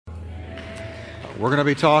We're going to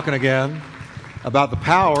be talking again about the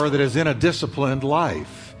power that is in a disciplined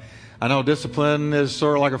life. I know discipline is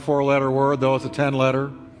sort of like a 4-letter word, though it's a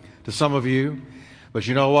 10-letter to some of you. But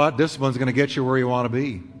you know what? Discipline's going to get you where you want to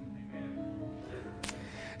be.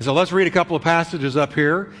 So let's read a couple of passages up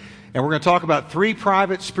here, and we're going to talk about 3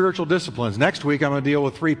 private spiritual disciplines. Next week, I'm going to deal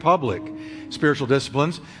with 3 public spiritual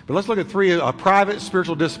disciplines. But let's look at 3 private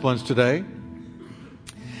spiritual disciplines today.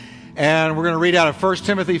 And we're going to read out of 1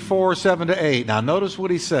 Timothy 4, 7-8. Now, notice what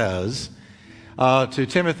he says to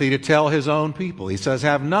Timothy to tell his own people. He says,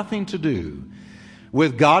 have nothing to do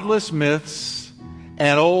with godless myths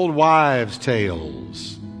and old wives'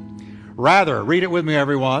 tales. Rather, read it with me,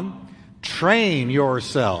 everyone, train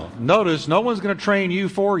yourself. Notice, no one's going to train you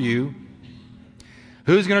for you.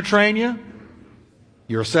 Who's going to train you?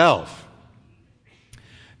 Yourself.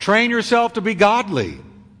 Train yourself to be godly.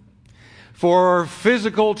 For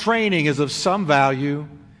physical training is of some value,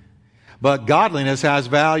 but godliness has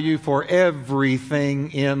value for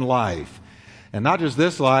everything in life. And not just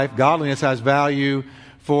this life, godliness has value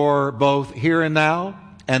for both here and now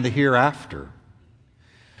and the hereafter.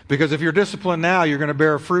 Because if you're disciplined now, you're going to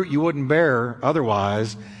bear fruit you wouldn't bear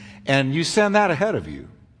otherwise, and you send that ahead of you.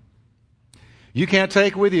 You can't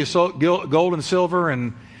take with you gold and silver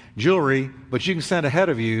and jewelry, but you can send ahead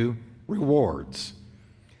of you rewards.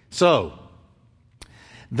 So,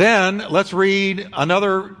 then let's read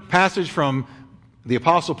another passage from the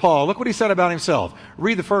Apostle Paul. Look what he said about himself.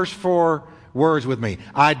 Read the first 4 words with me.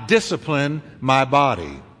 I discipline my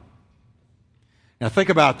body. Now think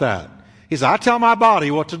about that. He said, I tell my body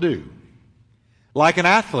what to do. Like an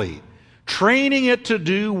athlete, training it to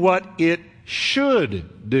do what it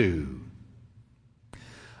should do.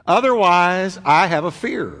 Otherwise, I have a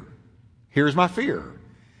fear. Here's my fear.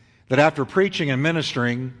 That after preaching and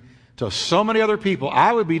ministering to so many other people,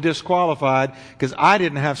 I would be disqualified because I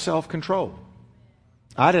didn't have self-control.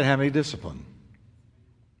 I didn't have any discipline.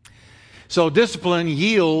 So discipline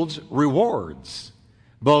yields rewards,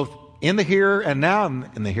 both in the here and now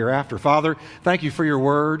in the hereafter. Father, thank you for your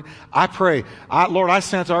word. I pray, Lord, I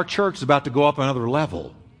sense our church is about to go up another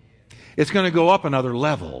level. It's going to go up another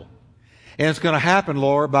level. And it's going to happen,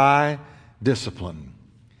 Lord, by discipline.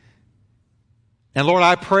 And Lord,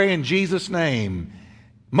 I pray in Jesus' name,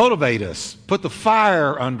 motivate us. Put the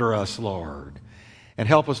fire under us, Lord. And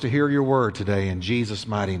help us to hear your word today in Jesus'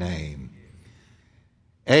 mighty name.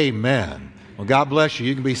 Amen. Well, God bless you.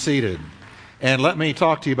 You can be seated. And let me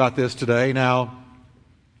talk to you about this today. Now,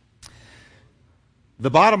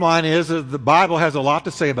 the bottom line is that the Bible has a lot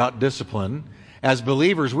to say about discipline. As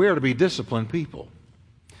believers, we are to be disciplined people.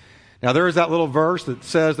 Now, there is that little verse that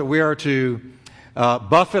says that we are to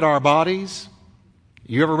buffet our bodies.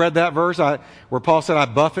 You ever read that verse where Paul said, I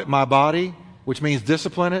buffet my body, which means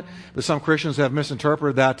discipline it? But some Christians have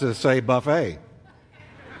misinterpreted that to say buffet.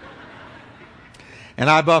 And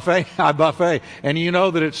I buffet. And you know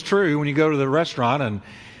that it's true when you go to the restaurant and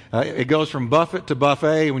it goes from buffet to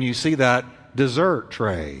buffet when you see that dessert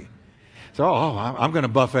tray. So, I'm going to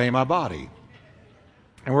buffet my body.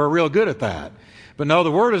 And we're real good at that. But no,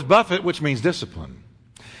 the word is buffet, which means discipline.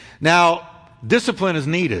 Now, discipline is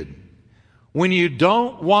needed. When you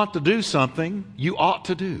don't want to do something, you ought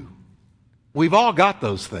to do. We've all got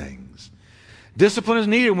those things. Discipline is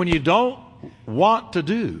needed when you don't want to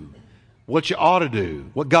do what you ought to do,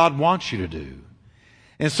 what God wants you to do.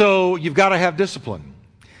 And so you've got to have discipline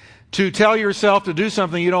to tell yourself to do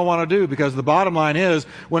something you don't want to do, because the bottom line is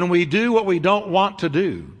when we do what we don't want to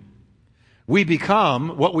do, we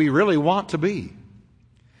become what we really want to be.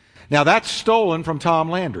 Now that's stolen from Tom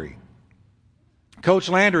Landry. Coach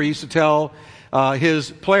Landry used to tell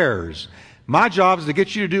his players, my job is to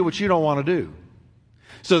get you to do what you don't want to do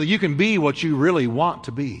so that you can be what you really want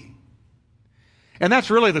to be. And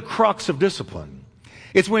that's really the crux of discipline.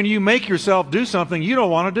 It's when you make yourself do something you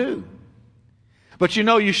don't want to do, but you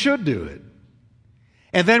know you should do it.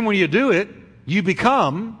 And then when you do it, you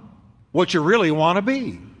become what you really want to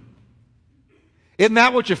be. Isn't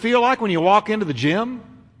that what you feel like when you walk into the gym?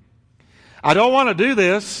 I don't want to do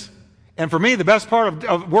this. And for me, the best part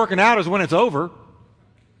of working out is when it's over.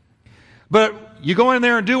 But you go in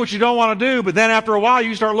there and do what you don't want to do, but then after a while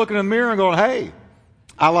you start looking in the mirror and going, hey,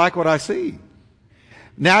 I like what I see.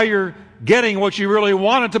 Now you're getting what you really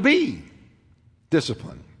want it to be.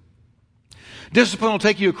 Discipline. Discipline will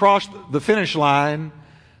take you across the finish line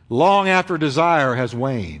long after desire has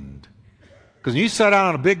waned. Because when you set out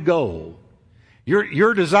on a big goal,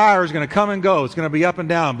 your desire is going to come and go. It's going to be up and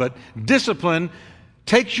down. But discipline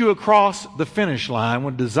takes you across the finish line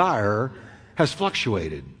when desire has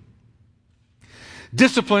fluctuated.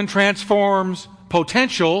 Discipline transforms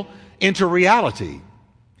potential into reality.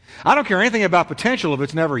 I don't care anything about potential if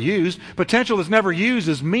it's never used. Potential that's never used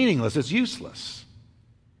is meaningless. It's useless.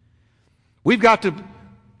 We've got to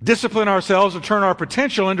discipline ourselves to turn our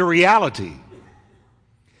potential into reality.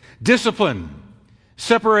 Discipline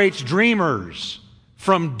separates dreamers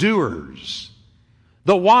from doers,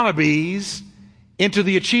 the wannabes into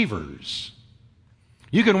the achievers.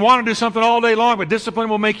 You can want to do something all day long, but discipline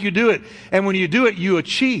will make you do it. And when you do it, you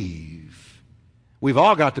achieve. We've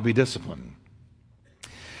all got to be disciplined.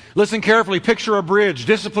 Listen carefully. Picture a bridge.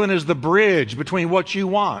 Discipline is the bridge between what you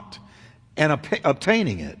want and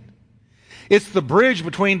obtaining it. It's the bridge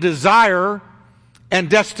between desire and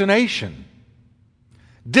destination.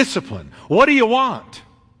 Discipline. What do you want?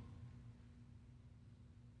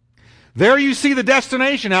 There you see the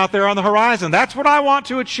destination out there on the horizon. That's what I want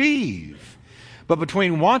to achieve. But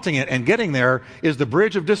between wanting it and getting there is the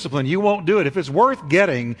bridge of discipline. You won't do it. If it's worth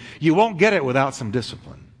getting, you won't get it without some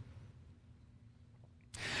discipline.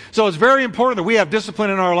 So it's very important that we have discipline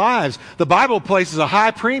in our lives. The Bible places a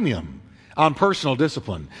high premium on personal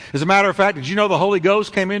discipline. As a matter of fact, did you know the Holy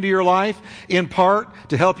Ghost came into your life in part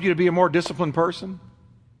to help you to be a more disciplined person?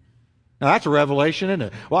 Now that's a revelation, isn't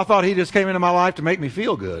it? Well, I thought he just came into my life to make me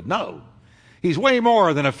feel good. No. He's way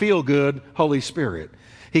more than a feel-good Holy Spirit.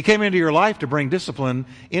 He came into your life to bring discipline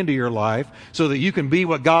into your life so that you can be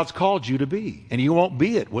what God's called you to be. And you won't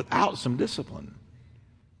be it without some discipline.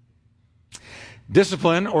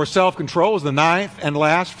 Discipline or self-control is the ninth and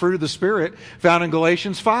last fruit of the Spirit found in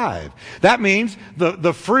Galatians 5. That means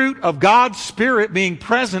the fruit of God's Spirit being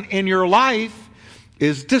present in your life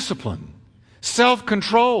is discipline,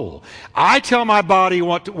 self-control. I tell my body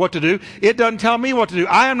what to do. It doesn't tell me what to do.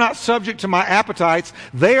 I am not subject to my appetites.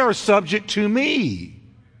 They are subject to me.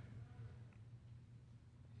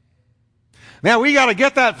 Now, we got to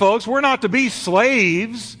get that, folks. We're not to be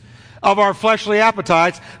slaves of our fleshly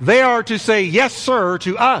appetites. They are to say yes, sir,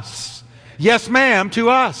 to us. Yes, ma'am,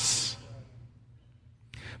 to us.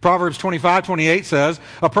 Proverbs 25:28 says,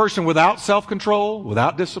 a person without self-control,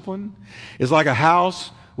 without discipline, is like a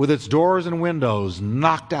house with its doors and windows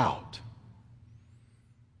knocked out.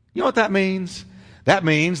 You know what that means? That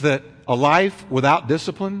means that a life without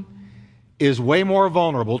discipline is way more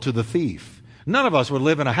vulnerable to the thief. None of us would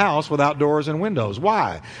live in a house without doors and windows.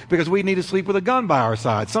 Why? Because we need to sleep with a gun by our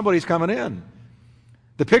side. Somebody's coming in.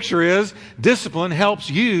 The picture is discipline helps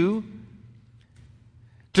you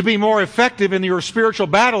to be more effective in your spiritual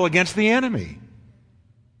battle against the enemy.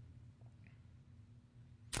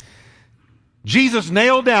 Jesus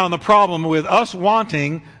nailed down the problem with us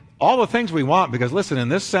wanting all the things we want, because listen, in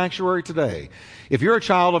this sanctuary today, if you're a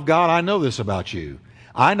child of God, I know this about you.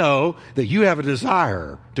 I know that you have a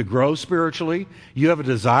desire to grow spiritually. You have a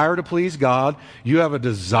desire to please God. You have a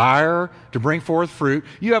desire to bring forth fruit.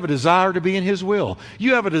 You have a desire to be in His will.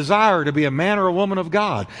 You have a desire to be a man or a woman of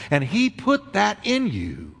God. And He put that in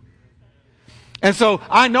you. And so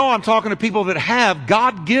I know I'm talking to people that have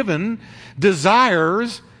God-given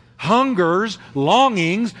desires, hungers,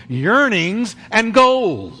 longings, yearnings, and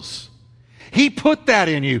goals. He put that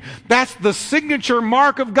in you. That's the signature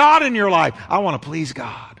mark of God in your life. I want to please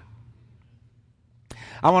God.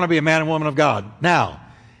 I want to be a man and woman of God. Now,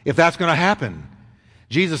 if that's going to happen,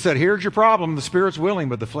 Jesus said, here's your problem. The spirit's willing,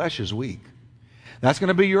 but the flesh is weak. That's going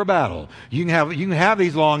to be your battle. You can have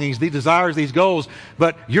these longings, these desires, these goals,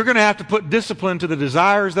 but you're going to have to put discipline to the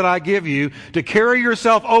desires that I give you to carry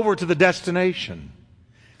yourself over to the destination.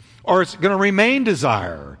 Or it's going to remain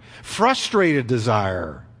desire, frustrated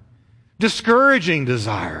desire, discouraging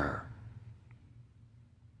desire.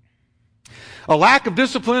 A lack of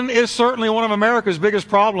discipline is certainly one of America's biggest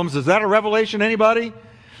problems. Is that a revelation, anybody?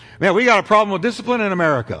 Man, we got a problem with discipline in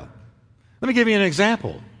America. Let me give you an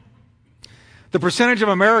example. The percentage of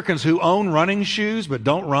Americans who own running shoes but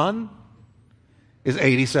don't run is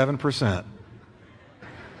 87%.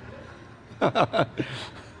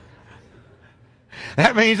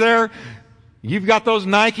 That means you've got those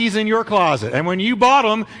Nikes in your closet. And when you bought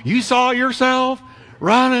them, you saw yourself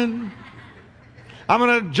running. I'm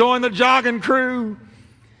going to join the jogging crew.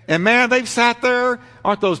 And man, they've sat there.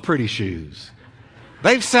 Aren't those pretty shoes?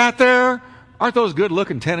 They've sat there. Aren't those good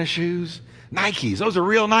looking tennis shoes? Nikes. Those are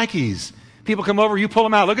real Nikes. People come over, you pull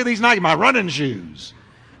them out. Look at these Nikes, my running shoes.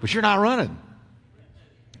 But you're not running.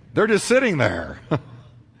 They're just sitting there.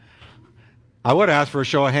 I would ask for a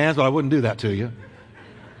show of hands, but I wouldn't do that to you.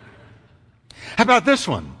 How about this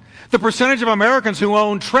one? The percentage of Americans who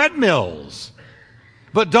own treadmills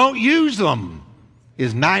but don't use them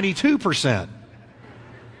is 92%.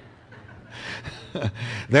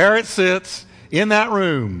 There it sits in that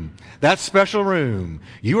room, that special room.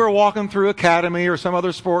 You were walking through Academy or some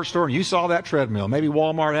other sports store and you saw that treadmill. Maybe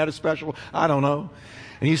Walmart had a special, I don't know.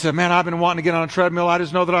 And you said, man, I've been wanting to get on a treadmill. I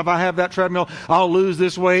just know that if I have that treadmill, I'll lose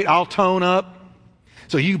this weight. I'll tone up.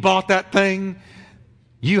 So you bought that thing.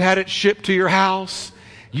 You had it shipped to your house.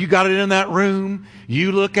 You got it in that room.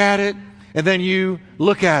 You look at it, and then you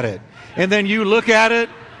look at it. And then you look at it,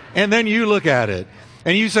 and then you look at it.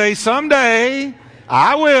 And you say, someday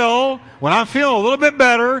I will, when I'm feeling a little bit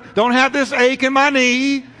better, don't have this ache in my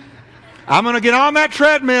knee, I'm going to get on that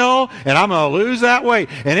treadmill and I'm going to lose that weight.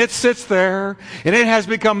 And it sits there and it has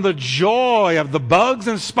become the joy of the bugs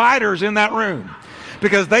and spiders in that room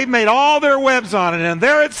because they've made all their webs on it and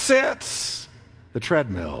there it sits, the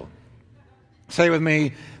treadmill. Say with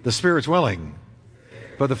me, the spirit's willing,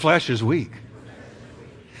 but the flesh is weak.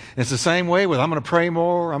 And it's the same way with I'm going to pray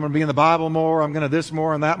more, I'm going to be in the Bible more, I'm going to this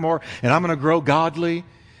more and that more, and I'm going to grow godly.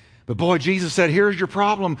 But boy, Jesus said, here's your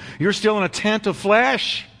problem. You're still in a tent of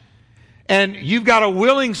flesh. And you've got a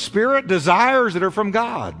willing spirit, desires that are from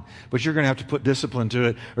God. But you're going to have to put discipline to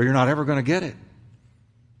it or you're not ever going to get it.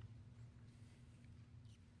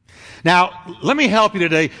 Now, let me help you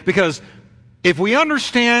today because if we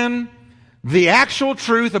understand the actual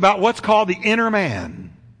truth about what's called the inner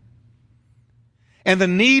man and the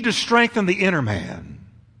need to strengthen the inner man,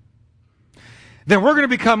 then we're going to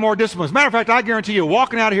become more disciplined. As a matter of fact, I guarantee you,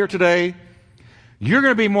 walking out of here today, you're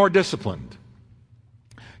going to be more disciplined.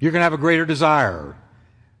 You're going to have a greater desire.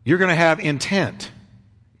 You're going to have intent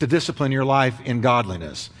to discipline your life in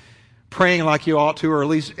godliness. Praying like you ought to, or at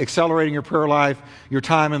least accelerating your prayer life, your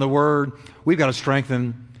time in the Word. We've got to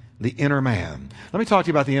strengthen the inner man. Let me talk to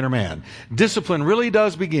you about the inner man. Discipline really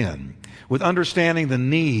does begin with understanding the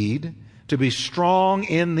need to be strong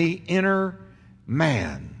in the inner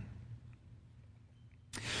man.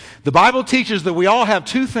 The Bible teaches that we all have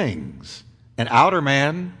two things, an outer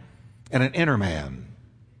man and an inner man.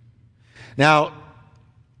 Now,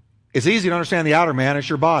 it's easy to understand the outer man. It's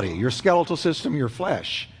your body, your skeletal system, your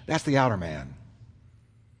flesh. That's the outer man.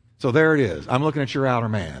 So there it is. I'm looking at your outer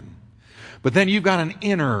man. But then you've got an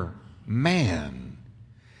inner man.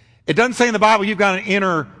 It doesn't say in the Bible you've got an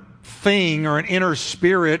inner thing or an inner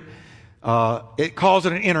spirit. It calls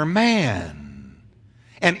it an inner man,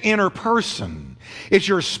 an inner person. It's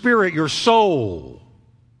your spirit, your soul.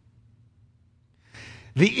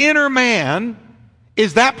 The inner man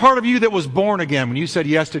is that part of you that was born again when you said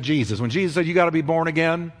yes to Jesus. When Jesus said you got to be born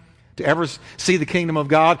again to ever see the kingdom of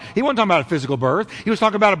God, he wasn't talking about a physical birth. He was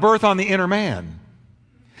talking about a birth on the inner man.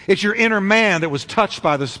 It's your inner man that was touched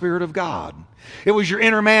by the Spirit of God. It was your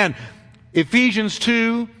inner man. Ephesians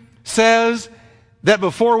 2 says that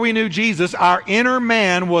before we knew Jesus, our inner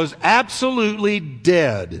man was absolutely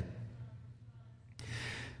dead.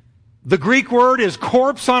 The Greek word is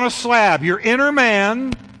corpse on a slab. Your inner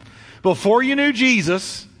man, before you knew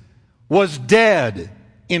Jesus, was dead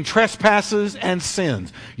in trespasses and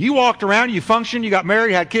sins. You walked around, you functioned, you got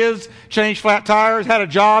married, had kids, changed flat tires, had a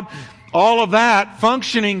job, all of that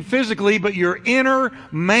functioning physically, but your inner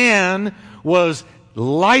man was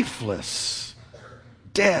lifeless,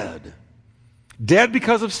 dead. Dead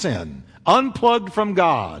because of sin, unplugged from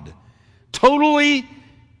God, totally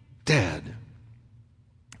dead.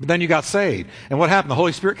 But then you got saved. And what happened? The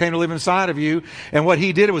Holy Spirit came to live inside of you. And what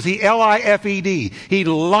He did was He L-I-F-E-D. He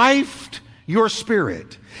lifed your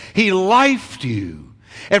spirit. He lifed you.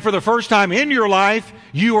 And for the first time in your life,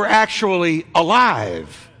 you are actually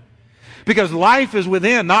alive. Because life is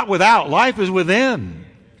within, not without. Life is within.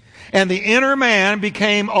 And the inner man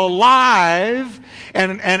became alive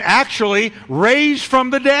and actually raised from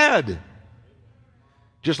the dead.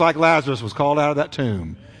 Just like Lazarus was called out of that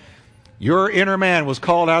tomb. Your inner man was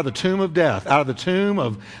called out of the tomb of death, out of the tomb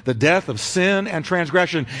of the death of sin and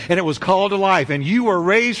transgression, and it was called to life, and you were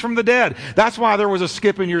raised from the dead. That's why there was a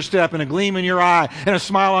skip in your step and a gleam in your eye and a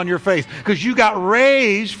smile on your face, because you got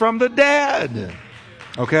raised from the dead.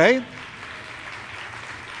 Okay?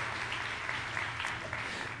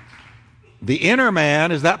 The inner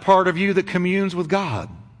man is that part of you that communes with God.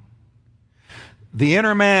 The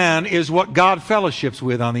inner man is what God fellowships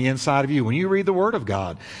with on the inside of you. When you read the Word of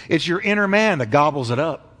God, it's your inner man that gobbles it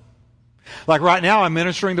up. Like right now, I'm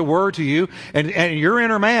ministering the Word to you, and your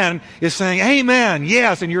inner man is saying, amen,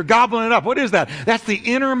 yes, and you're gobbling it up. What is that? That's the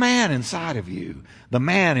inner man inside of you. The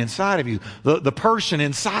man inside of you. The person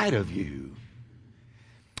inside of you.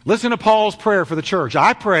 Listen to Paul's prayer for the church.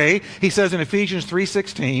 I pray, he says in Ephesians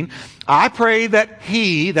 3:16, I pray that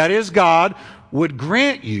He, that is God, would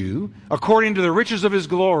grant you, according to the riches of His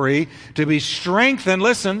glory, to be strengthened,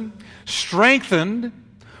 listen, strengthened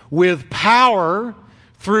with power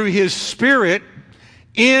through His Spirit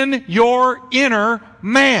in your inner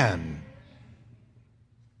man.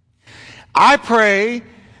 I pray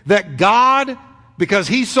that God, because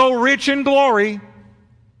He's so rich in glory,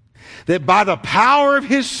 that by the power of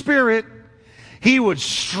His Spirit, He would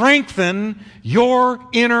strengthen your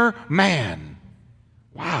inner man.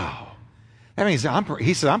 Wow. That means,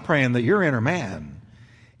 He said, I'm praying that your inner man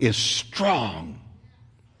is strong.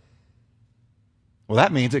 Well,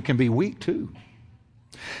 that means it can be weak too.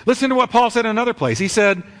 Listen to what Paul said in another place. He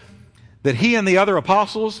said that he and the other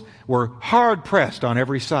apostles were hard pressed on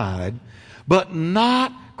every side, but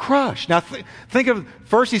not crushed. Now, think of,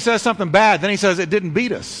 first he says something bad, then he says it didn't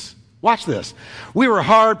beat us. Watch this. We were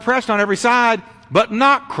hard pressed on every side, but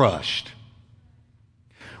not crushed.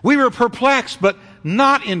 We were perplexed, but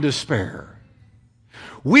not in despair.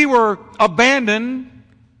 We were abandoned,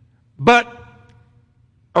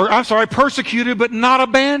 persecuted, but not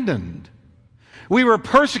abandoned. We were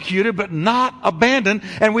persecuted, but not abandoned.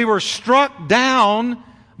 And we were struck down,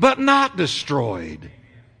 but not destroyed.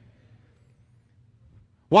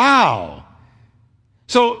 Wow.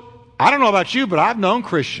 So, I don't know about you, but I've known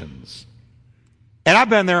Christians, and I've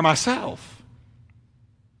been there myself,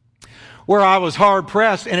 where I was hard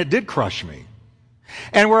pressed and it did crush me.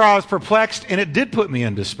 And where I was perplexed and it did put me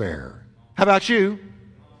in despair. How about you?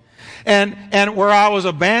 And where I was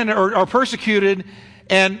abandoned or persecuted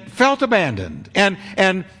and felt abandoned.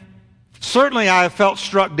 And certainly I have felt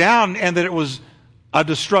struck down and that it was a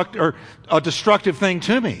destructive thing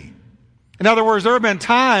to me. In other words, there have been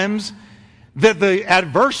times that the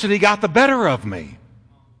adversity got the better of me.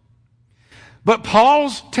 But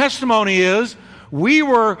Paul's testimony is, we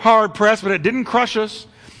were hard pressed, but it didn't crush us.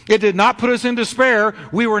 It did not put us in despair.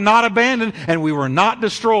 We were not abandoned and we were not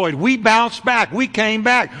destroyed. We bounced back. We came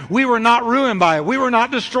back. We were not ruined by it. We were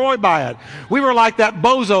not destroyed by it. We were like that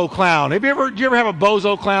bozo clown. Did you ever have a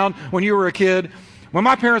bozo clown when you were a kid? When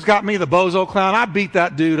my parents got me the bozo clown, I beat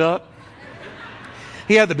that dude up.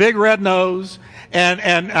 He had the big red nose.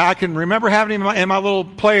 And I can remember having him in my little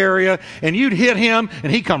play area, and you'd hit him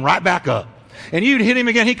and he'd come right back up. And you'd hit him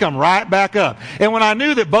again, he'd come right back up. And when I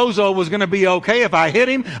knew that Bozo was going to be okay, if I hit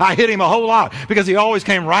him a whole lot, because he always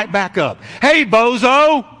came right back up. Hey,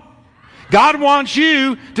 Bozo, God wants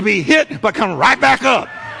you to be hit, but come right back up.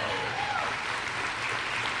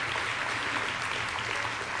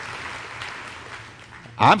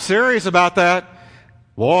 I'm serious about that.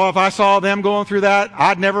 Well, if I saw them going through that,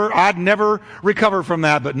 I'd never recover from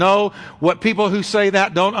that. But no, what people who say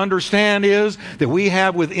that don't understand is that we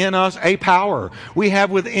have within us a power. We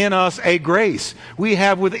have within us a grace. We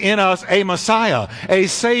have within us a Messiah, a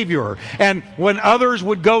Savior. And when others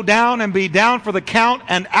would go down and be down for the count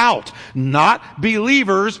and out, not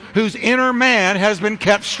believers whose inner man has been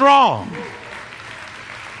kept strong.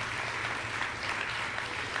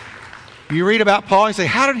 You read about Paul and you say,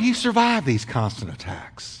 how did he survive these constant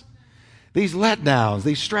attacks? These letdowns,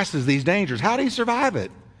 these stresses, these dangers. How did he survive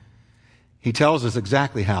it? He tells us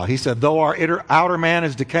exactly how. He said, though our outer man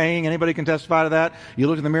is decaying, anybody can testify to that? You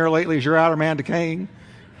look in the mirror lately, is your outer man decaying?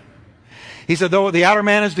 He said, though the outer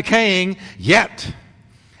man is decaying, yet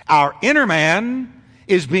our inner man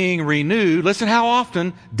is being renewed. Listen how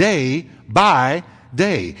often? Day by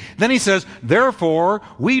day. Then he says, therefore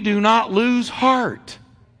we do not lose heart.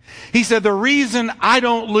 He said, the reason I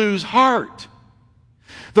don't lose heart,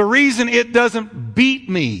 the reason it doesn't beat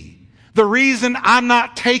me, the reason I'm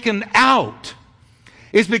not taken out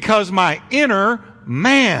is because my inner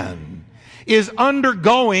man is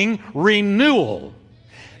undergoing renewal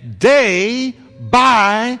day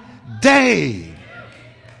by day.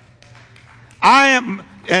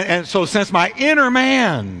 And so since my inner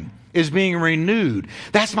man is being renewed,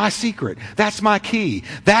 that's my secret. That's my key.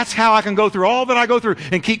 That's how I can go through all that I go through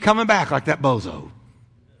and keep coming back like that bozo.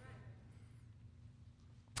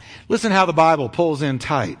 Listen how the Bible pulls in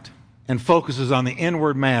tight and focuses on the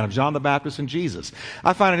inward man of John the Baptist and Jesus.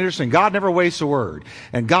 I find it interesting. God never wastes a word.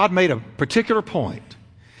 And God made a particular point.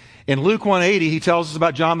 In Luke 1:80, he tells us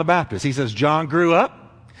about John the Baptist. He says, John grew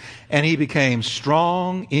up and he became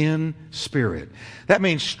strong in spirit. That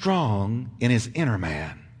means strong in his inner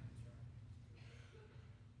man.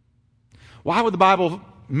 Why would the Bible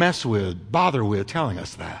bother with telling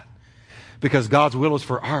us that? Because God's will is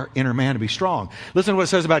for our inner man to be strong. Listen to what it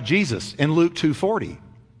says about Jesus in Luke 2:40.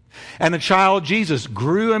 And the child Jesus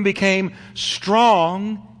grew and became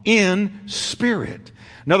strong in spirit.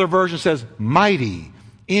 Another version says mighty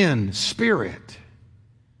in spirit.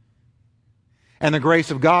 And the grace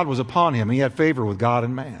of God was upon him. He had favor with God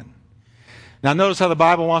and man. Now notice how the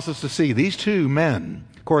Bible wants us to see these two men.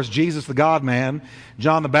 Of course, Jesus, the God-man,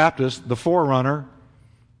 John the Baptist, the forerunner,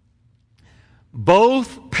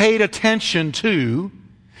 both paid attention to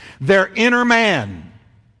their inner man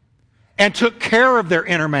and took care of their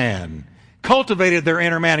inner man, cultivated their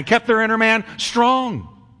inner man, and kept their inner man strong.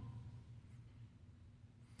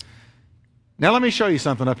 Now let me show you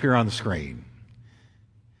something up here on the screen.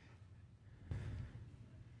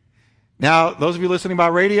 Now, those of you listening by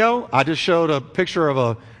radio, I just showed a picture of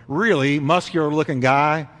a really muscular-looking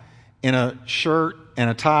guy in a shirt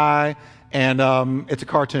and a tie, and it's a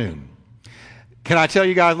cartoon. Can I tell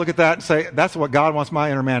you guys, look at that and say, that's what God wants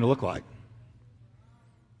my inner man to look like?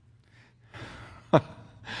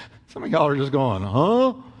 Some of y'all are just going,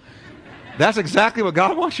 huh? That's exactly what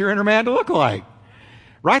God wants your inner man to look like.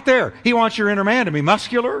 Right there. He wants your inner man to be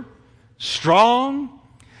muscular, strong.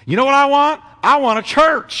 You know what I want? I want a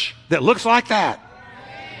church that looks like that.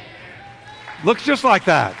 Looks just like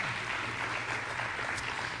that.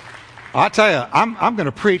 I tell you, I'm going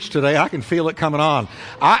to preach today. I can feel it coming on.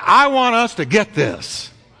 I want us to get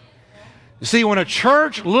this. You see, when a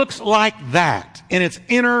church looks like that in its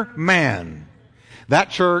inner man,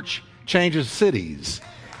 that church changes cities.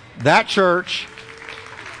 That church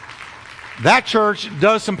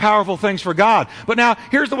does some powerful things for God. But now,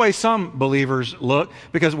 here's the way some believers look,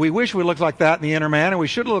 because we wish we looked like that in the inner man, and we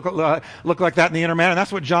should look like that in the inner man, and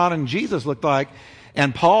that's what John and Jesus looked like,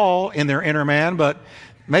 and Paul in their inner man, but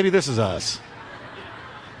maybe this is us.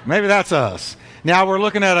 Maybe that's us. Now we're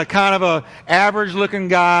looking at a kind of a average-looking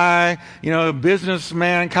guy,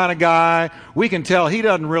 businessman kind of guy. We can tell he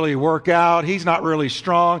doesn't really work out. He's not really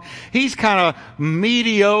strong. He's kind of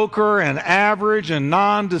mediocre and average and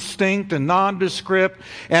non-distinct and nondescript.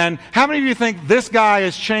 And how many of you think this guy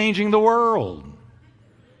is changing the world?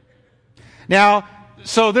 Now,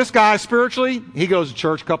 so this guy spiritually, he goes to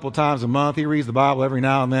church a couple of times a month. He reads the Bible every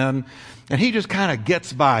now and then. And he just kind of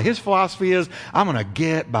gets by. His philosophy is, I'm going to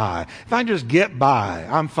get by. If I just get by,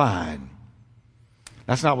 I'm fine.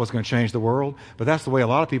 That's not what's going to change the world, but that's the way a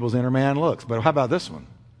lot of people's inner man looks. But how about this one?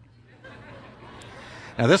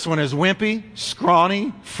 Now this one is wimpy,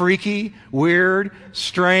 scrawny, freaky, weird,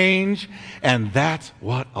 strange, and that's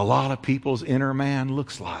what a lot of people's inner man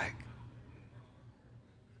looks like.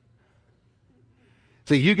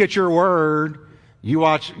 See, you get your word, you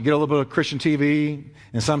get a little bit of Christian TV,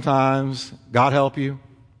 and sometimes, God help you,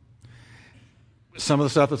 some of the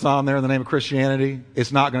stuff that's on there in the name of Christianity,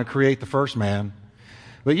 it's not going to create the first man.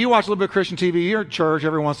 But you watch a little bit of Christian TV, you're at church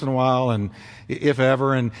every once in a while, and if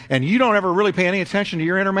ever, and you don't ever really pay any attention to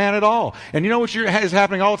your inner man at all. And you know what is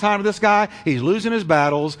happening all the time to this guy? He's losing his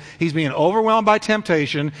battles. He's being overwhelmed by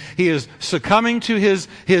temptation. He is succumbing to his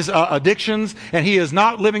addictions, and he is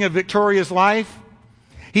not living a victorious life.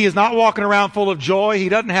 He is not walking around full of joy. He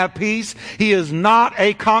doesn't have peace. He is not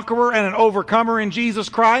a conqueror and an overcomer in Jesus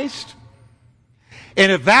Christ.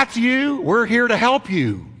 And if that's you, we're here to help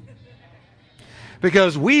you.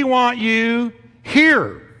 Because we want you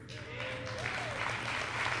here.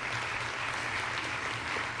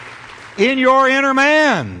 In your inner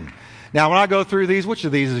man. Now, when I go through these, which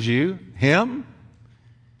of these is you? Him?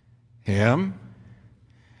 Him?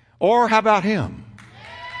 Or how about him?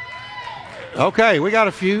 Okay, we got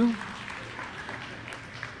a few.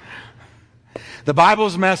 The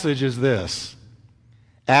Bible's message is this: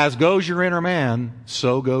 as goes your inner man,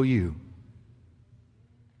 so go you.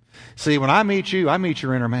 See, when I meet you, I meet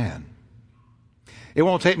your inner man. It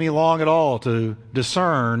won't take me long at all to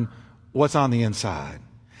discern what's on the inside.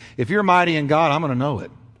 If you're mighty in God, I'm going to know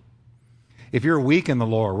it. If you're weak in the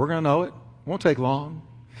Lord, we're going to know it. It won't take long.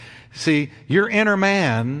 See, your inner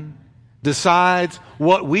man decides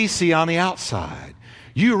what we see on the outside.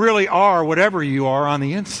 You really are whatever you are on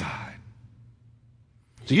the inside.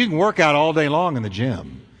 So you can work out all day long in the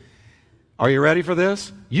gym. Are you ready for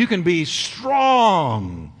this? You can be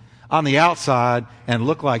strong on the outside and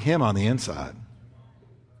look like him on the inside.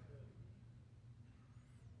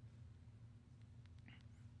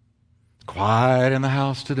 Quiet in the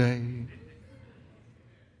house today.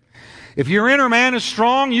 If your inner man is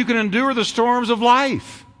strong, you can endure the storms of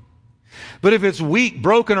life. But if it's weak,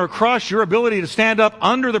 broken, or crushed, your ability to stand up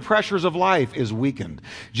under the pressures of life is weakened.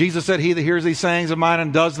 Jesus said, he that hears these sayings of mine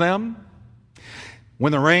and does them,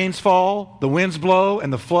 when the rains fall, the winds blow,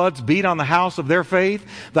 and the floods beat on the house of their faith,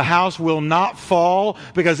 the house will not fall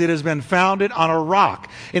because it has been founded on a rock.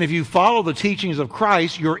 And if you follow the teachings of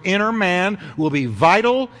Christ, your inner man will be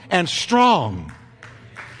vital and strong.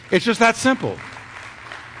 It's just that simple.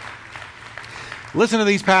 Listen to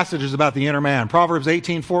these passages about the inner man. Proverbs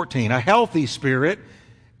 18:14. A healthy spirit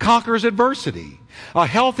conquers adversity. A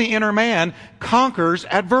healthy inner man conquers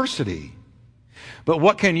adversity. But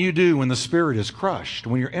what can you do when the spirit is crushed,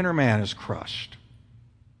 when your inner man is crushed?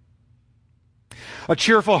 A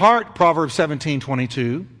cheerful heart, Proverbs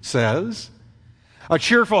 17:22 says, a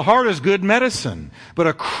cheerful heart is good medicine, but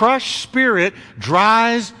a crushed spirit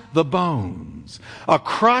dries the bones. A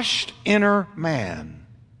crushed inner man.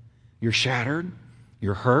 You're shattered.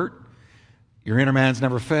 You're hurt. Your inner man's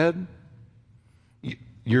never fed.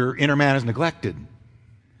 Your inner man is neglected.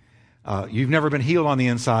 You've never been healed on the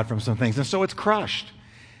inside from some things, and so it's crushed.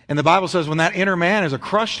 And the Bible says when that inner man is a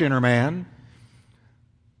crushed inner man,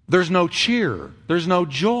 there's no cheer, there's no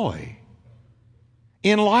joy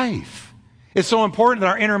in life. It's so important that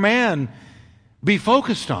our inner man be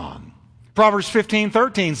focused on. Proverbs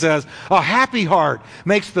 15:13 says, a happy heart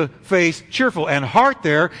makes the face cheerful. And heart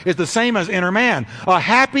there is the same as inner man. A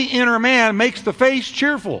happy inner man makes the face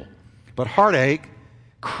cheerful. But heartache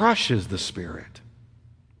crushes the spirit.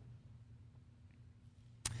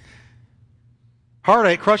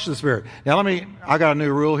 Heartache crushes the spirit. Now I got a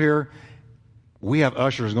new rule here. We have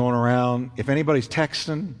ushers going around. If anybody's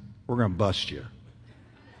texting, we're going to bust you.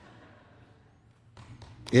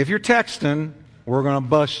 If you're texting, we're going to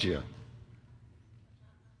bust you.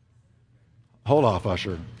 Hold off,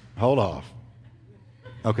 usher. Hold off.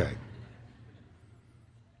 Okay.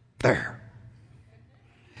 There.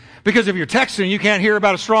 Because if you're texting, you can't hear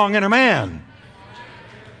about a strong inner man.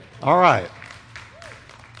 All right.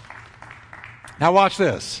 Now watch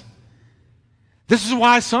this. This is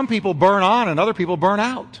why some people burn on and other people burn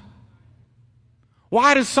out.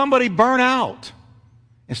 Why does somebody burn out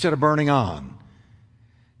instead of burning on?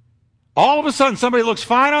 All of a sudden, somebody looks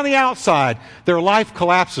fine on the outside. Their life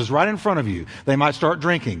collapses right in front of you. They might start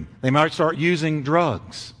drinking. They might start using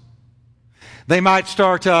drugs. They might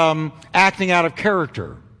start acting out of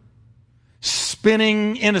character,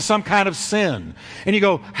 spinning into some kind of sin. And you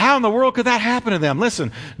go, how in the world could that happen to them?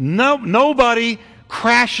 Listen, nobody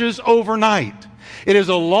crashes overnight. It is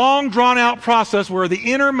a long, drawn-out process where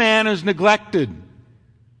the inner man is neglected.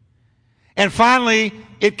 And finally,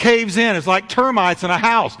 it caves in. It's like termites in a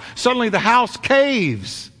house. Suddenly the house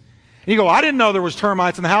caves. And you go, I didn't know there was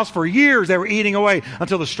termites in the house. For years they were eating away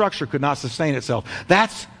until the structure could not sustain itself.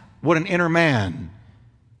 That's what an inner man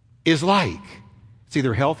is like. It's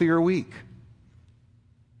either healthy or weak.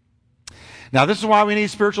 Now, this is why we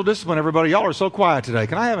need spiritual discipline, everybody. Y'all are so quiet today.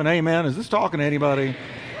 Can I have an amen? Is this talking to anybody?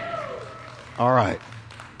 All right.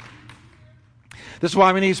 This is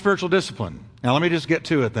why we need spiritual discipline. Now, let me just get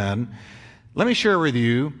to it then. Let me share with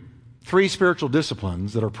you 3 spiritual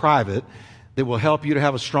disciplines that are private that will help you to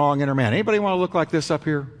have a strong inner man. Anybody want to look like this up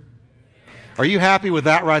here? Are you happy with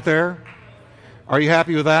that right there? Are you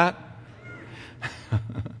happy with that?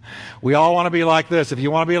 We all want to be like this. If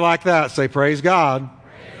you want to be like that, say praise God.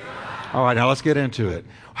 All right, now let's get into it.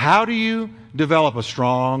 How do you develop a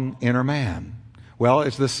strong inner man? Well,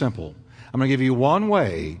 it's this simple. I'm going to give you one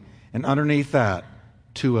way, and underneath that,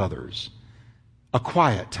 2 others. A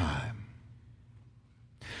quiet time.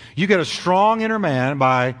 You get a strong inner man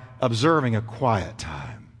by observing a quiet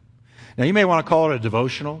time. Now, you may want to call it a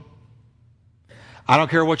devotional. I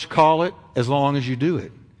don't care what you call it, as long as you do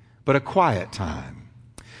it. But a quiet time.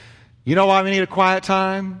 You know why we need a quiet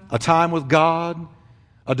time? A time with God.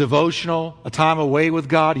 A devotional, a time away with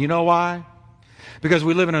God. You know why? Because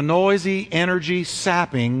we live in a noisy,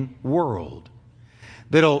 energy-sapping world.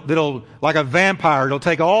 That'll, like a vampire, it'll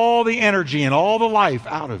take all the energy and all the life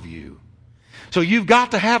out of you. So you've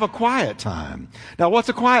got to have a quiet time. Now, what's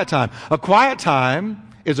a quiet time? A quiet time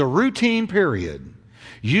is a routine period,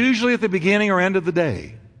 usually at the beginning or end of the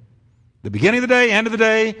day. The beginning of the day, end of the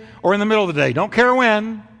day, or in the middle of the day. Don't care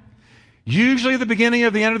when. Usually the beginning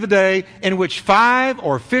of the end of the day, in which 5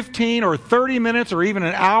 or 15 or 30 minutes or even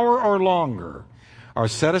an hour or longer are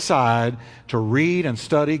set aside to read and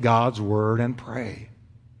study God's Word and pray.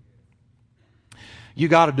 You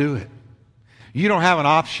got to do it. You don't have an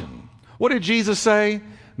option. What did Jesus say?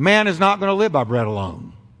 Man is not going to live by bread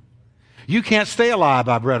alone. You can't stay alive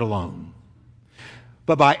by bread alone.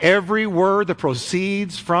 But by every word that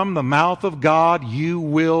proceeds from the mouth of God, you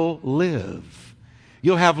will live.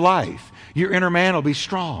 You'll have life. Your inner man will be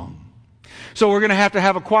strong. So we're going to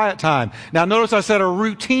have a quiet time. Now notice I said a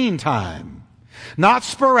routine time. Not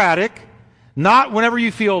sporadic, not whenever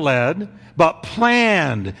you feel led, but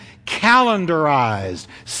planned, calendarized,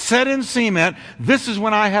 set in cement. This is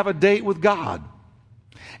when I have a date with God.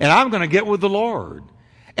 And I'm going to get with the Lord.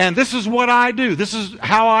 And this is what I do. This is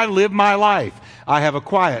how I live my life. I have a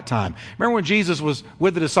quiet time. Remember when Jesus was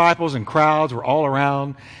with the disciples and crowds were all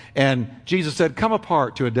around? And Jesus said, come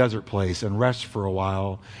apart to a desert place and rest for a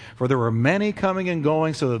while. For there were many coming and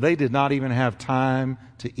going so that they did not even have time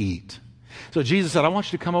to eat. So Jesus said, I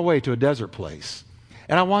want you to come away to a desert place.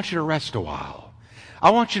 And I want you to rest a while. I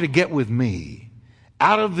want you to get with me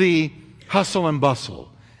out of the hustle and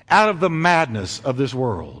bustle, out of the madness of this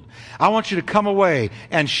world. I want you to come away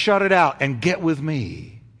and shut it out and get with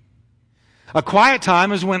me. A quiet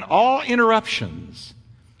time is when all interruptions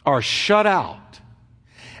are shut out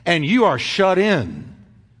and you are shut in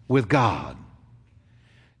with God.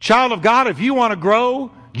 Child of God, if you want to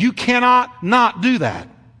grow, you cannot not do that.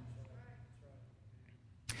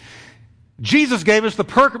 Jesus gave us the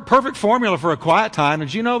perfect formula for a quiet time.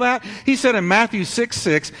 Did you know that? He said in Matthew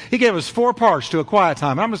 6:6, He gave us 4 parts to a quiet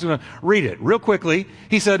time. I'm just going to read it real quickly.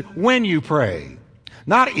 He said, when you pray.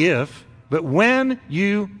 Not if, but when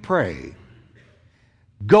you pray.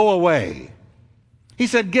 Go away. He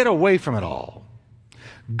said, get away from it all.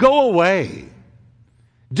 Go away.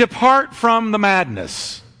 Depart from the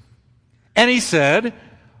madness. And He said,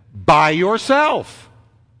 by yourself.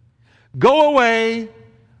 Go away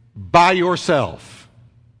by yourself.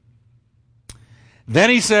 Then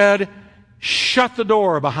He said, shut the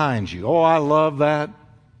door behind you. Oh, I love that.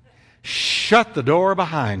 Shut the door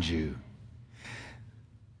behind you.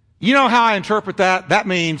 You know how I interpret that? That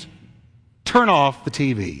means turn off the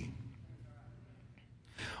TV.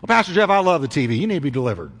 Well, Pastor Jeff, I love the TV. You need to be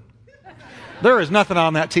delivered. There is nothing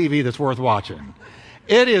on that TV that's worth watching.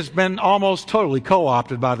 It has been almost totally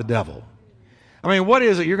co-opted by the devil. I mean, what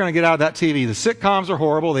is it you're going to get out of that TV? The sitcoms are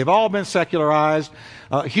horrible. They've all been secularized,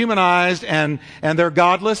 humanized, and they're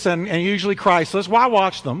godless and usually Christless. Why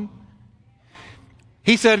watch them?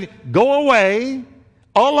 He said, go away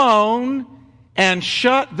alone and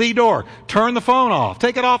shut the door. Turn the phone off.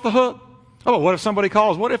 Take it off the hook. Oh, what if somebody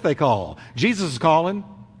calls? What if they call? Jesus is calling.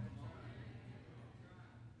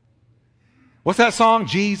 What's that song?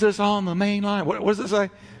 Jesus on the main line. What does it say?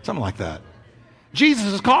 Something like that. Jesus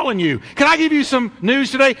is calling you. Can I give you some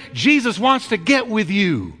news today? Jesus wants to get with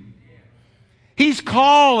you. He's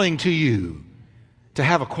calling to you to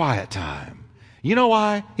have a quiet time. You know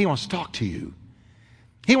why? He wants to talk to you.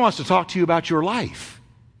 He wants to talk to you about your life.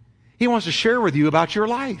 He wants to share with you about your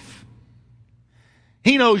life.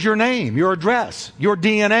 He knows your name, your address, your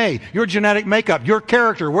DNA, your genetic makeup, your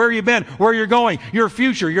character, where you've been, where you're going, your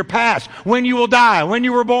future, your past, when you will die, when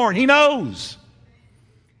you were born. He knows.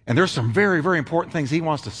 And there's some very, very important things He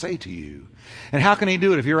wants to say to you. And how can He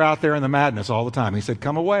do it if you're out there in the madness all the time? He said,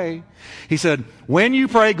 come away. He said, when you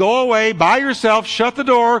pray, go away by yourself, shut the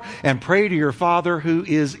door, and pray to your Father who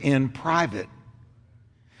is in private.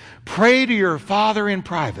 Pray to your Father in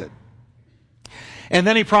private. And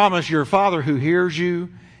then He promised your Father who hears you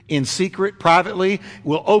in secret, privately,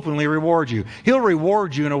 will openly reward you. He'll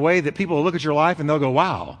reward you in a way that people will look at your life and they'll go,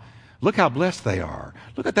 wow, look how blessed they are.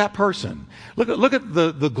 Look at that person. Look at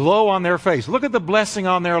the glow on their face. Look at the blessing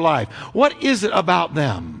on their life. What is it about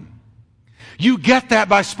them? You get that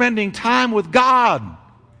by spending time with God.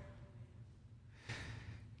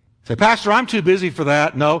 Say, Pastor, I'm too busy for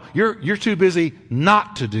that. No, you're too busy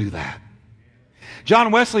not to do that.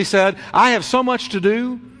 John Wesley said, I have so much to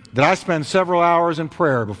do that I spend several hours in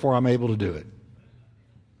prayer before I'm able to do it.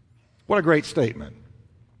 What a great statement.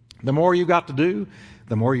 The more you got to do,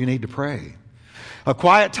 the more you need to pray. A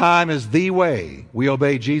quiet time is the way we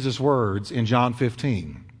obey Jesus' words in John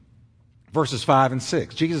 15, verses 5 and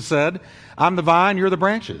 6. Jesus said, I'm the vine, you're the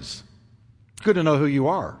branches. It's good to know who you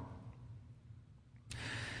are.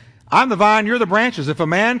 I'm the vine, you're the branches. If a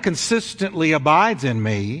man consistently abides in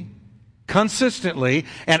me,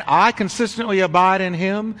 and I consistently abide in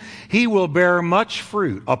him, he will bear much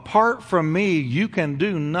fruit. Apart from me, you can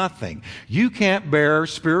do nothing. You can't bear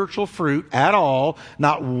spiritual fruit at all,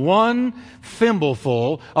 not one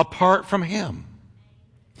thimbleful apart from him.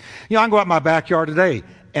 You know, I can go out in my backyard today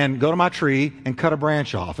and go to my tree and cut a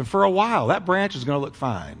branch off. And for a while, that branch is going to look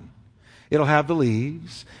fine. It'll have the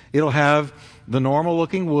leaves. It'll have the normal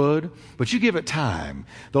looking wood, but you give it time.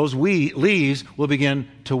 Those leaves will begin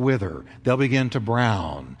to wither. They'll begin to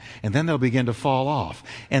brown, and then they'll begin to fall off.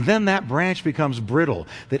 And then that branch becomes brittle,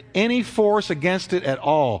 that any force against it at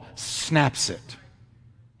all snaps it.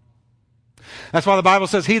 That's why the Bible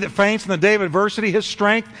says, he that faints in the day of adversity, his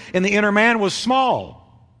strength in the inner man was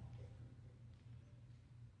small.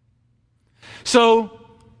 So,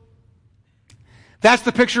 that's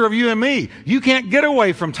the picture of you and me. You can't get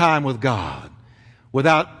away from time with God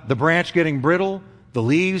without the branch getting brittle, the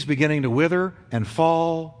leaves beginning to wither and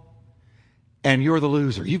fall, and you're the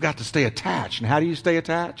loser. You've got to stay attached. And how do you stay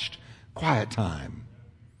attached? Quiet time.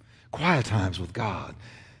 Quiet times with God.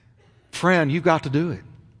 Friend, you've got to do it.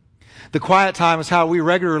 The quiet time is how we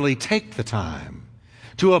regularly take the time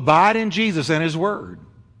to abide in Jesus and His Word.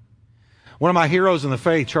 One of my heroes in the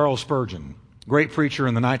faith, Charles Spurgeon, great preacher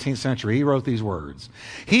in the 19th century, he wrote these words.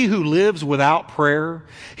 He who lives without prayer,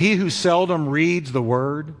 he who seldom reads the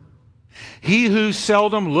Word, he who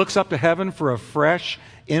seldom looks up to heaven for a fresh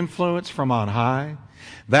influence from on high,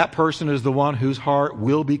 that person is the one whose heart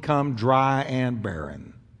will become dry and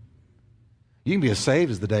barren. You can be as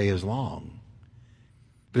saved as the day is long.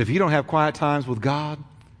 But if you don't have quiet times with God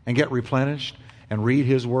and get replenished and read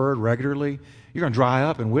His Word regularly, you're going to dry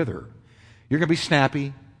up and wither. You're going to be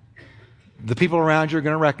snappy. The people around you are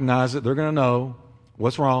going to recognize it. They're going to know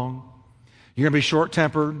what's wrong. You're going to be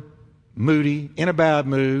short-tempered, moody, in a bad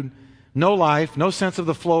mood, no life, no sense of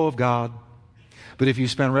the flow of God. But if you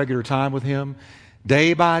spend regular time with Him,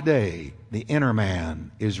 day by day, the inner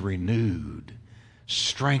man is renewed,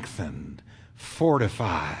 strengthened,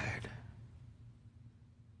 fortified.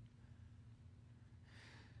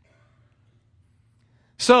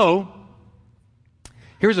 So,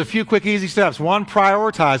 here's a few quick, easy steps. One,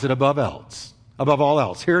 prioritize it above all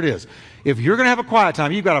else. Here it is. If you're going to have a quiet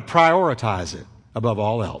time, you've got to prioritize it above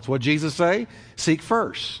all else. What did Jesus say? Seek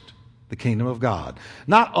first the kingdom of God.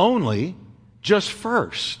 Not only, just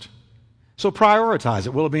first. So prioritize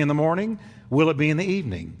it. Will it be in the morning? Will it be in the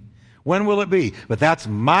evening? When will it be? But that's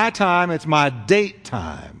my time. It's my date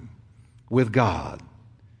time with God.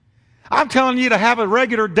 I'm telling you to have a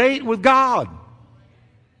regular date with God.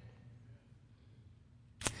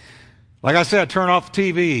 Like I said, turn off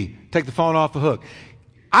the TV, take the phone off the hook.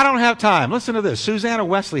 I don't have time. Listen to this. Susanna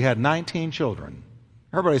Wesley had 19 children.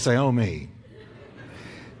 Everybody say, oh me.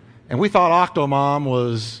 And we thought Octomom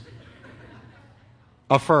was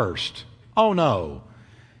a first. Oh no.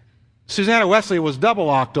 Susanna Wesley was double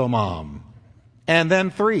Octomom. And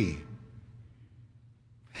then 3.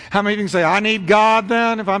 How many of you can say, I need God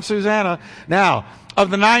then if I'm Susanna? Now,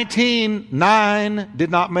 of the 19, 9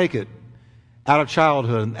 did not make it out of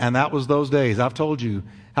childhood, and that was those days. I've told you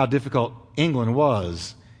how difficult England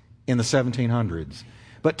was in the 1700s.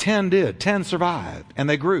 But 10 did. 10 survived, and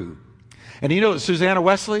they grew. And you know that Susanna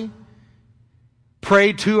Wesley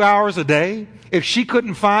prayed 2 hours a day? If she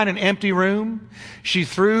couldn't find an empty room, she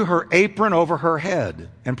threw her apron over her head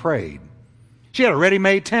and prayed. She had a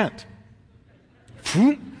ready-made tent.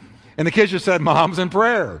 And the kids just said, Mom's in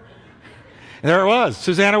prayer. And there it was,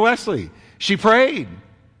 Susanna Wesley. She prayed.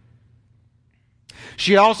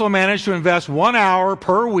 She also managed to invest 1 hour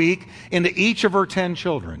per week into each of her 10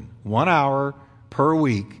 children. 1 hour per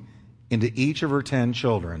week into each of her 10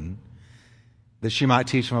 children that she might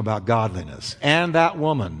teach them about godliness. And that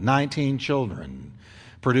woman, 19 children,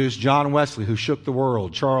 produced John Wesley, who shook the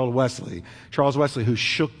world, Charles Wesley, who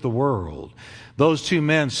shook the world. Those 2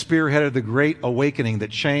 men spearheaded the great awakening that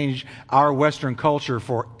changed our Western culture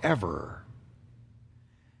forever.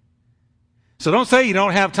 So don't say you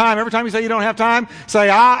don't have time. Every time you say you don't have time, say,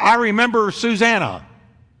 I remember Susanna.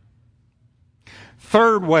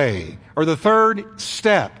 Third way, or the third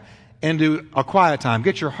step into a quiet time,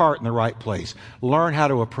 get your heart in the right place. Learn how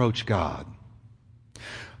to approach God.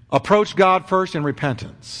 Approach God first in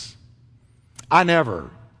repentance. I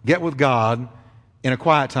never get with God in a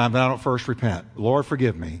quiet time that I don't first repent. Lord,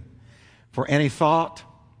 forgive me for any thought,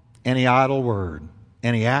 any idle word,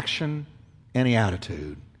 any action, any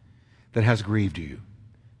attitude that has grieved you.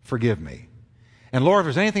 Forgive me. And Lord, if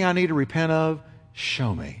there's anything I need to repent of,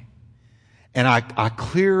 show me. And I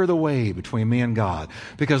clear the way between me and God.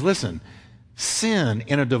 Because listen, sin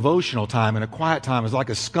in a devotional time, in a quiet time, is like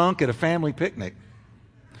a skunk at a family picnic.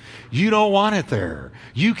 You don't want it there.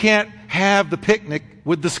 You can't have the picnic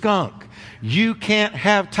with the skunk. You can't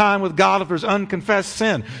have time with God if there's unconfessed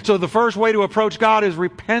sin. So the first way to approach God is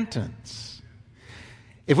repentance.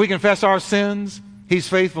 If we confess our sins, He's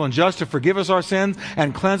faithful and just to forgive us our sins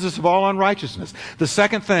and cleanse us of all unrighteousness. The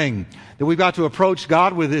second thing that we've got to approach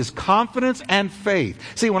God with is confidence and faith.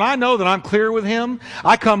 See, when I know that I'm clear with Him,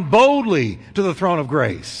 I come boldly to the throne of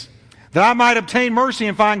grace, that I might obtain mercy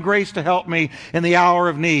and find grace to help me in the hour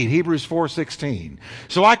of need. Hebrews 4:16.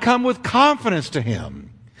 So I come with confidence to Him.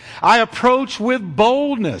 I approach with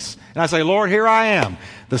boldness. And I say, Lord, here I am.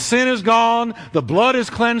 The sin is gone. The blood has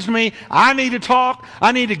cleansed me. I need to talk.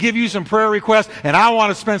 I need to give you some prayer requests. And I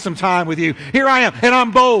want to spend some time with you. Here I am. And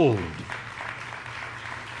I'm bold.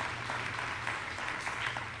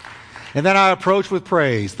 And then I approach with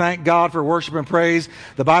praise. Thank God for worship and praise.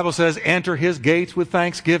 The Bible says, enter His gates with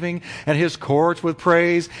thanksgiving and His courts with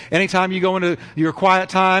praise. Anytime you go into your quiet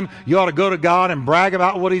time, you ought to go to God and brag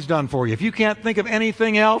about what He's done for you. If you can't think of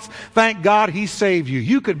anything else, thank God He saved you.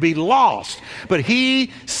 You could be lost, but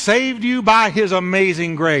He saved you by His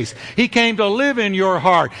amazing grace. He came to live in your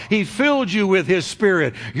heart. He filled you with His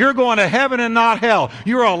Spirit. You're going to heaven and not hell.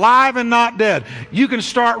 You're alive and not dead. You can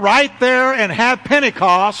start right there and have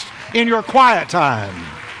Pentecost in your quiet time.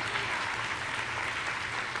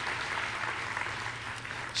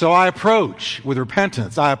 So I approach with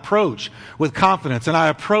repentance, I approach with confidence, and I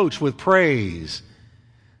approach with praise.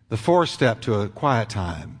 The fourth step to a quiet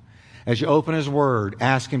time. As you open His Word,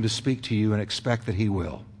 ask Him to speak to you and expect that He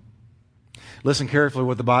will. Listen carefully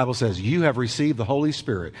what the Bible says. You have received the Holy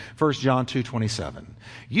Spirit. 1 John 2:27.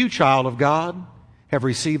 You, child of God, have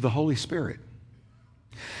received the Holy Spirit.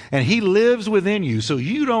 And He lives within you, so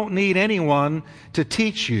you don't need anyone to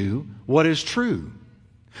teach you what is true.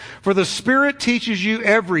 For the Spirit teaches you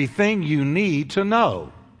everything you need to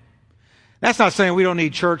know. That's not saying we don't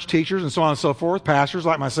need church teachers and so on and so forth, pastors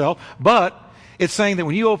like myself, but it's saying that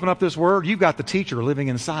when you open up this Word, you've got the teacher living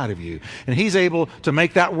inside of you, and He's able to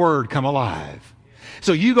make that Word come alive.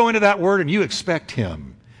 So you go into that Word and you expect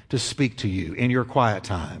Him to speak to you in your quiet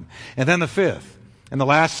time. And then the fifth and the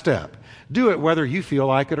last step, do it whether you feel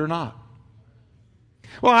like it or not.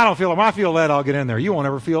 Well, I don't feel it. When I feel led, I'll get in there. You won't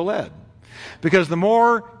ever feel led. Because the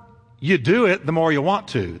more you do it, the more you want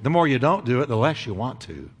to. The more you don't do it, the less you want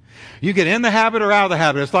to. You get in the habit or out of the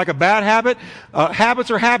habit. It's like a bad habit. Habits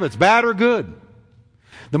are habits, bad or good.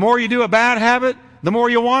 The more you do a bad habit, the more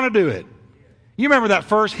you want to do it. You remember that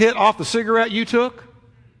first hit off the cigarette you took?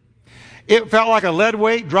 It felt like a lead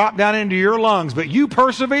weight dropped down into your lungs, but you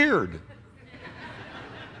persevered.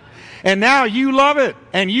 And now you love it,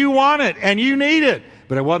 and you want it, and you need it.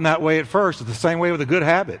 But it wasn't that way at first. It's the same way with a good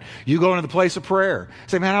habit. You go into the place of prayer.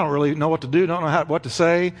 Say, man, I don't really know what to do. Don't know what to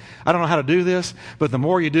say. I don't know how to do this. But the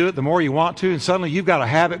more you do it, the more you want to. And suddenly you've got a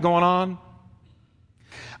habit going on.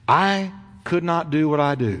 I could not do what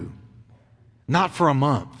I do. Not for a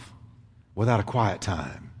month without a quiet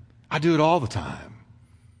time. I do it all the time.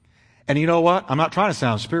 And you know what? I'm not trying to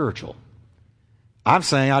sound spiritual. I'm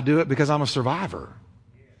saying I do it because I'm a survivor.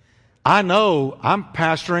 I know I'm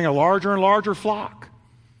pastoring a larger and larger flock.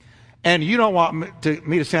 And you don't want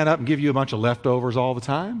me to stand up and give you a bunch of leftovers all the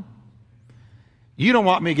time. You don't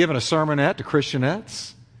want me giving a sermonette to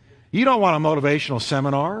Christianettes. You don't want a motivational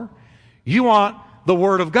seminar. You want the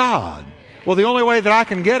Word of God. Well, the only way that I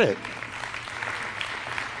can get it,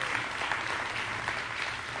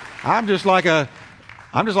 I'm just like a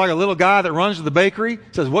little guy that runs to the bakery,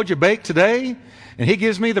 says, "What'd you bake today?" And he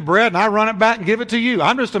gives me the bread and I run it back and give it to you.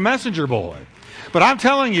 I'm just a messenger boy. But I'm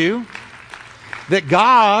telling you that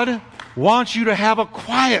God wants you to have a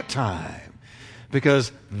quiet time,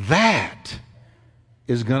 because that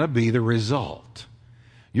is going to be the result.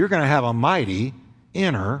 You're going to have a mighty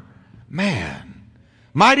inner man.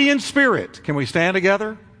 Mighty in spirit. Can we stand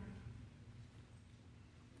together?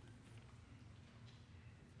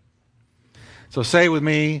 So say with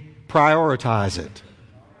me, prioritize it.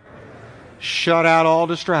 Shut out all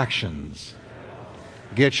distractions.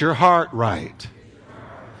 Get your heart right.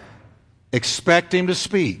 Expect Him to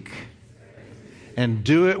speak. And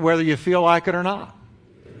do it whether you feel like it or not.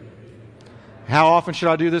 How often should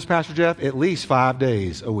I do this, Pastor Jeff? At least 5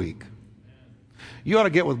 days a week. You ought to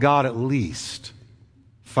get with God at least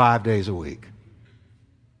 5 days a week.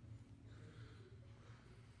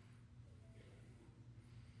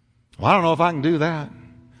 Well, I don't know if I can do that.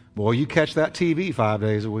 Boy, you catch that TV 5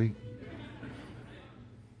 days a week.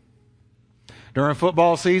 During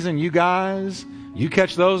football season, you guys, you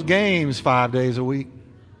catch those games 5 days a week.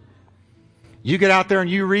 You get out there and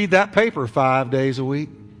you read that paper 5 days a week.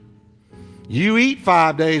 You eat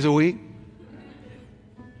 5 days a week.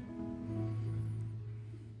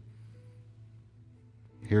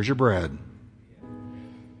 Here's your bread.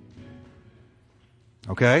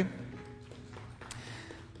 Okay?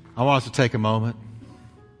 I want us to take a moment.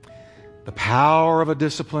 The power of a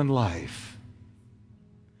disciplined life.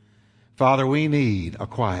 Father, we need a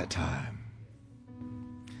quiet time.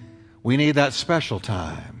 We need that special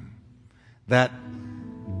time. That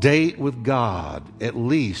date with God at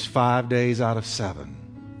least 5 days out of 7.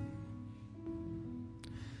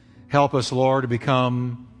 Help us, Lord, to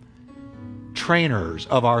become trainers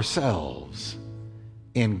of ourselves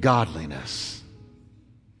in godliness.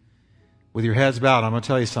 With your heads bowed, I'm going to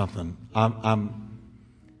tell you something. I'm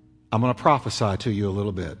going to prophesy to you a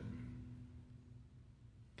little bit.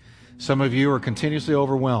 Some of you are continuously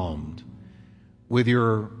overwhelmed with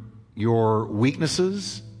your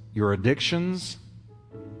weaknesses, your addictions,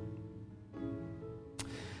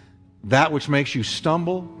 that which makes you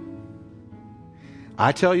stumble.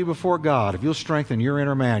 I tell you before God, if you'll strengthen your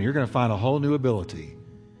inner man, you're going to find a whole new ability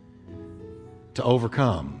to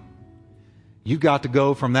overcome. You've got to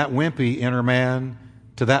go from that wimpy inner man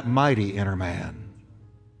to that mighty inner man.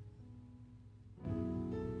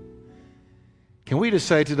 Can we just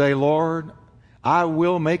say today, Lord, I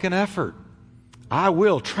will make an effort. I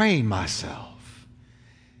will train myself.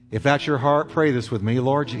 If that's your heart, pray this with me.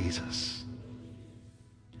 Lord Jesus,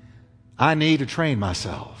 I need to train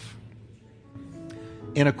myself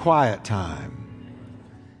in a quiet time.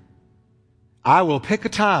 I will pick a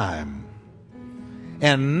time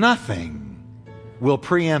and nothing will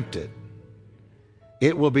preempt it.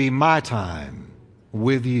 It will be my time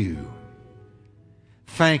with you.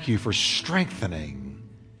 Thank you for strengthening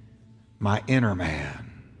my inner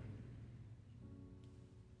man.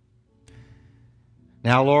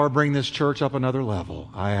 Now, Lord, bring this church up another level.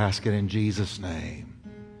 I ask it in Jesus' name.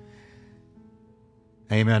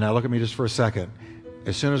 Amen. Now look at me just for a second.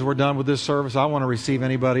 As soon as we're done with this service, I want to receive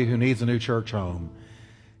anybody who needs a new church home.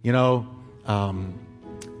 You know,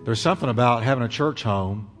 there's something about having a church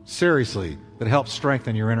home, seriously, that helps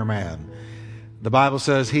strengthen your inner man. The Bible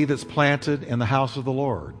says, he that's planted in the house of the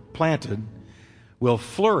Lord, planted, will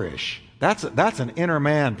flourish. That's an inner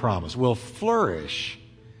man promise. Will flourish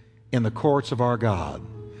in the courts of our God.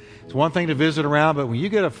 It's one thing to visit around, but when you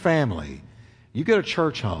get a family, you get a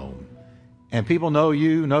church home, and people know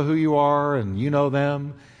you, know who you are, and you know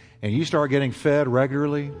them, and you start getting fed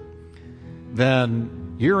regularly,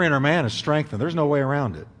 then your inner man is strengthened. There's no way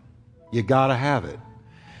around it. You got to have it.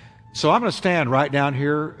 So I'm going to stand right down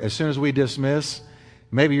here as soon as we dismiss.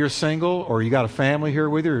 Maybe you're single, or you got a family here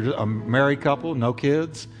with you, or a married couple, no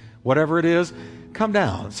kids, whatever it is. Come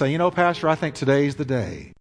down and say, you know, Pastor, I think today's the day.